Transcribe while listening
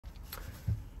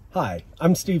Hi,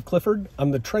 I'm Steve Clifford.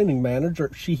 I'm the training manager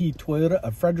at Sheehy Toyota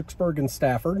of Fredericksburg and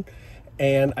Stafford.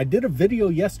 And I did a video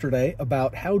yesterday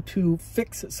about how to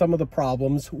fix some of the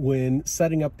problems when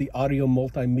setting up the audio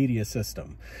multimedia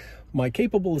system. My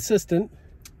capable assistant,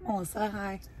 Melissa,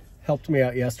 hi, helped me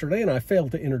out yesterday and I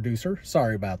failed to introduce her.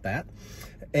 Sorry about that.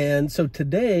 And so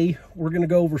today we're going to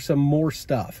go over some more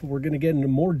stuff. We're going to get into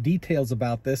more details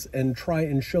about this and try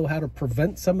and show how to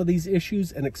prevent some of these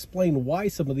issues and explain why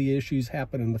some of the issues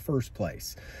happen in the first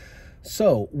place.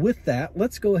 So with that,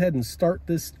 let's go ahead and start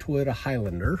this Toyota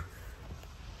Highlander.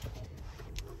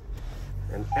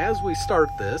 And as we start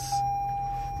this,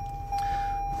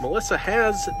 Melissa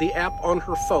has the app on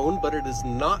her phone, but it is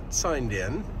not signed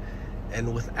in.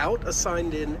 And without a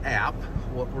signed in app,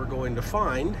 what we're going to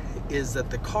find is that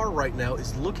the car right now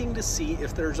is looking to see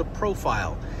if there's a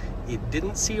profile. It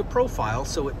didn't see a profile,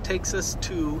 so it takes us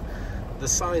to the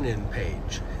sign in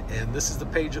page. And this is the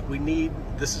page that we need.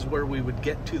 This is where we would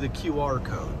get to the QR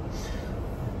code.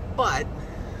 But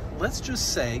let's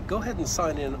just say, go ahead and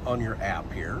sign in on your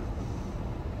app here.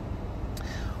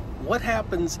 What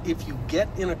happens if you get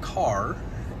in a car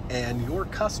and your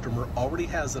customer already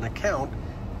has an account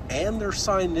and they're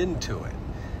signed into it?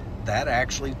 That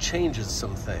actually changes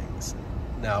some things.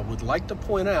 Now, I would like to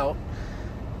point out,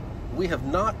 we have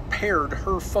not paired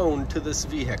her phone to this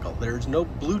vehicle. There's no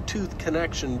Bluetooth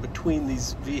connection between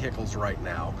these vehicles right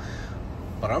now.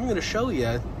 But I'm going to show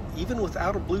you, even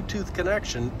without a Bluetooth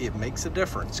connection, it makes a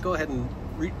difference. Go ahead and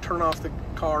turn off the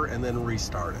car and then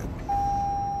restart it.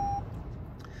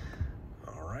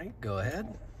 All right, go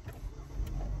ahead.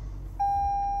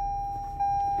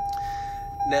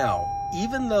 Now,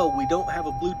 even though we don't have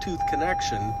a Bluetooth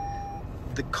connection,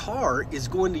 the car is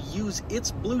going to use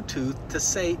its Bluetooth to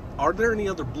say, are there any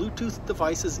other Bluetooth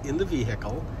devices in the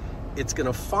vehicle? It's going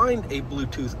to find a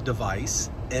Bluetooth device,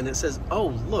 and it says, oh,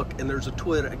 look, and there's a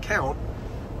Toyota account.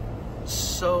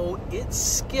 So it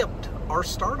skipped our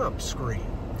startup screen,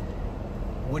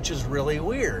 which is really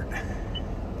weird,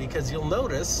 because you'll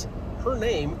notice her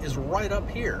name is right up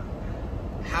here.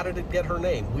 How did it get her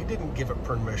name? We didn't give it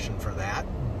permission for that,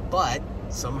 but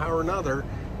somehow or another,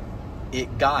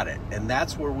 it got it. And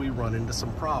that's where we run into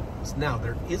some problems. Now,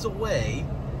 there is a way,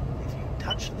 if you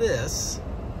touch this,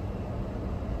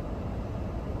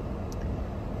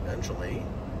 eventually,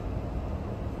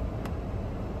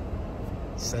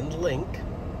 send link.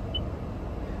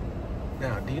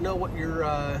 Now, do you know what your,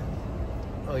 oh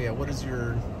yeah, what is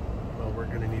your, well, we're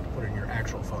gonna need to put in your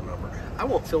actual phone number. I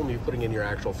won't film you putting in your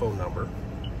actual phone number.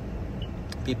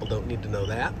 People don't need to know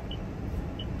that.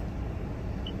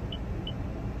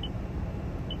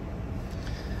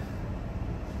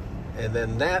 And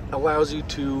then that allows you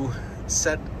to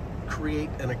create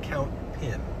an account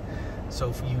PIN. So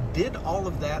if you did all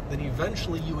of that, then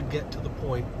eventually you would get to the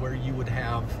point where you would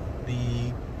have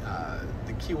the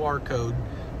QR code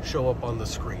show up on the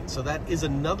screen. So that is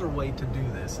another way to do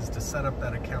this, is to set up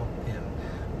that account PIN.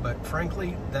 But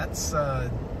frankly, that's a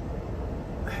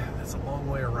long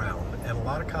way around, and a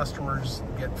lot of customers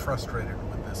get frustrated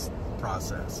with this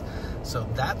process. So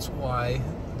that's why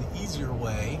the easier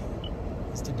way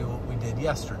is to do what we did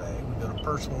yesterday. We go to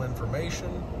personal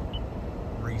information,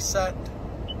 reset,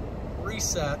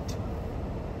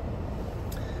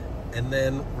 and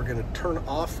then we're going to turn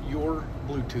off your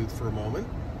Bluetooth for a moment.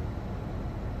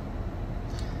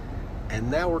 And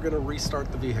now we're going to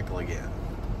restart the vehicle again.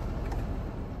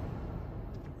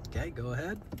 Okay, go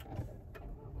ahead.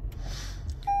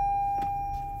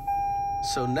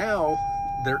 So now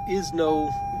there is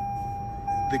no,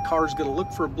 the car's going to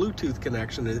look for a Bluetooth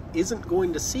connection. It isn't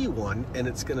going to see one, and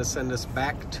it's going to send us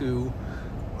back to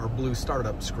our blue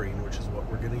startup screen, which is what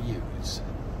we're going to use.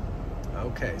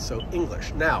 Okay, so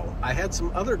English. Now, I had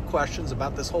some other questions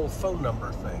about this whole phone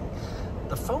number thing.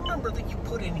 The phone number that you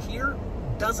put in here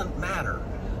doesn't matter.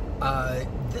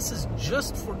 This is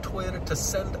just for Toyota to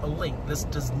send a link. This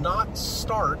does not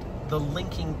start the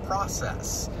linking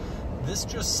process. This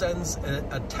just sends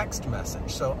a text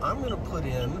message. So I'm going to put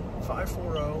in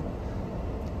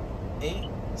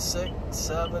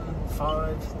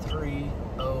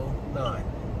 540-867-5309,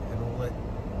 and we'll let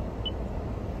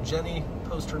Jenny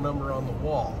post her number on the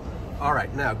wall. All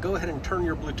right, now go ahead and turn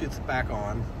your Bluetooth back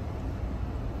on.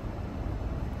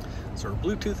 So her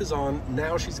Bluetooth is on.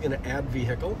 Now she's going to add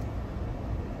vehicle.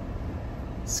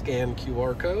 Scan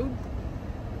QR code.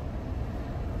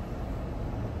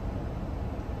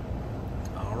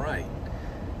 All right.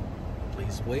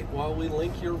 Please wait while we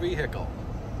link your vehicle.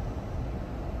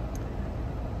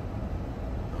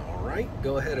 All right,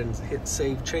 go ahead and hit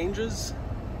Save Changes.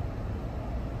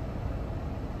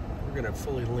 We're going to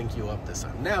fully link you up this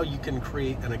time. Now you can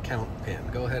create an account PIN.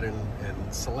 Go ahead and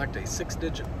select a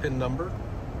 6-digit PIN number.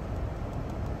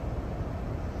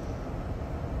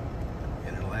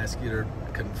 And it'll ask you to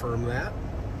confirm that.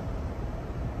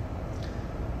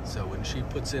 So when she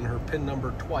puts in her PIN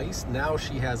number twice, now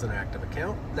she has an active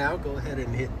account. Now go ahead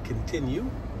and hit continue.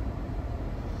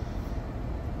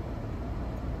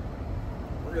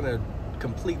 We're going to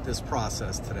complete this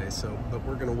process today, but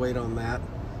we're going to wait on that.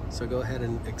 So go ahead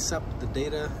and accept the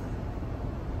data.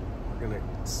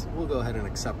 We'll go ahead and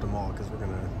accept them all because we're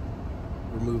going to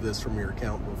remove this from your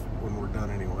account when we're done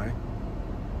anyway.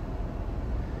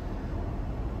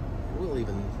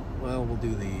 We'll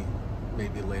do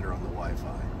maybe later on the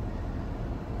Wi-Fi.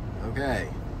 Okay.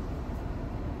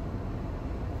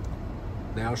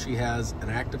 Now she has an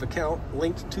active account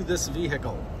linked to this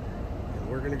vehicle. And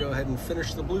we're going to go ahead and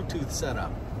finish the Bluetooth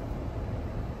setup.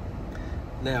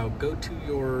 Now go to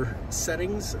your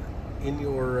settings in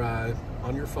your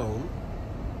on your phone.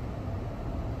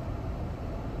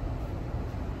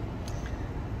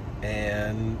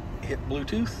 And hit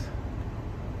Bluetooth.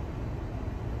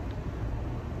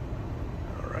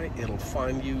 Alright, it'll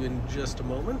find you in just a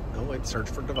moment. Oh wait, search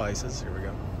for devices. Here we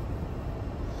go.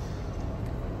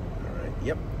 Alright,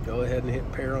 yep. Go ahead and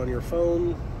hit pair on your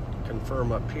phone.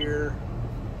 Confirm up here.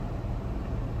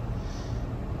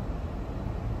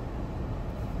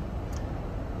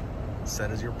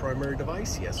 Set as your primary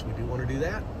device. Yes, we do want to do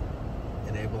that.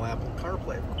 Enable Apple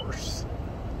CarPlay, of course.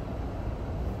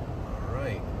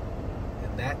 Alright.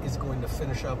 And that is going to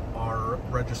finish up our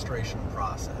registration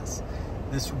process.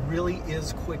 This really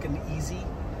is quick and easy,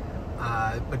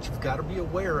 but you've got to be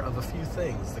aware of a few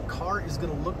things. The car is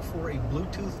going to look for a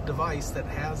Bluetooth device that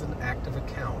has an active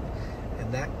account,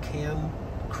 and that can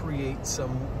create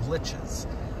some glitches.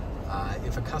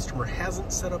 If a customer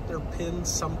hasn't set up their PIN,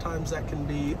 sometimes that can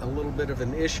be a little bit of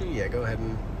an issue. Yeah, go ahead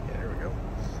and, yeah, there we go.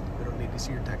 We don't need to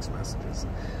see your text messages.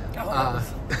 Don't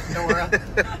worry.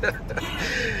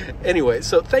 Anyway,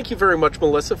 so thank you very much,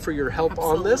 Melissa, for your help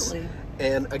on this. Absolutely.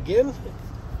 And again,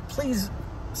 please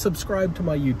subscribe to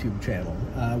my YouTube channel.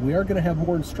 We are going to have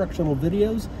more instructional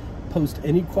videos. Post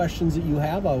any questions that you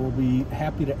have. I will be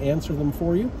happy to answer them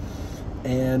for you.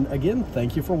 And again,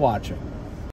 thank you for watching.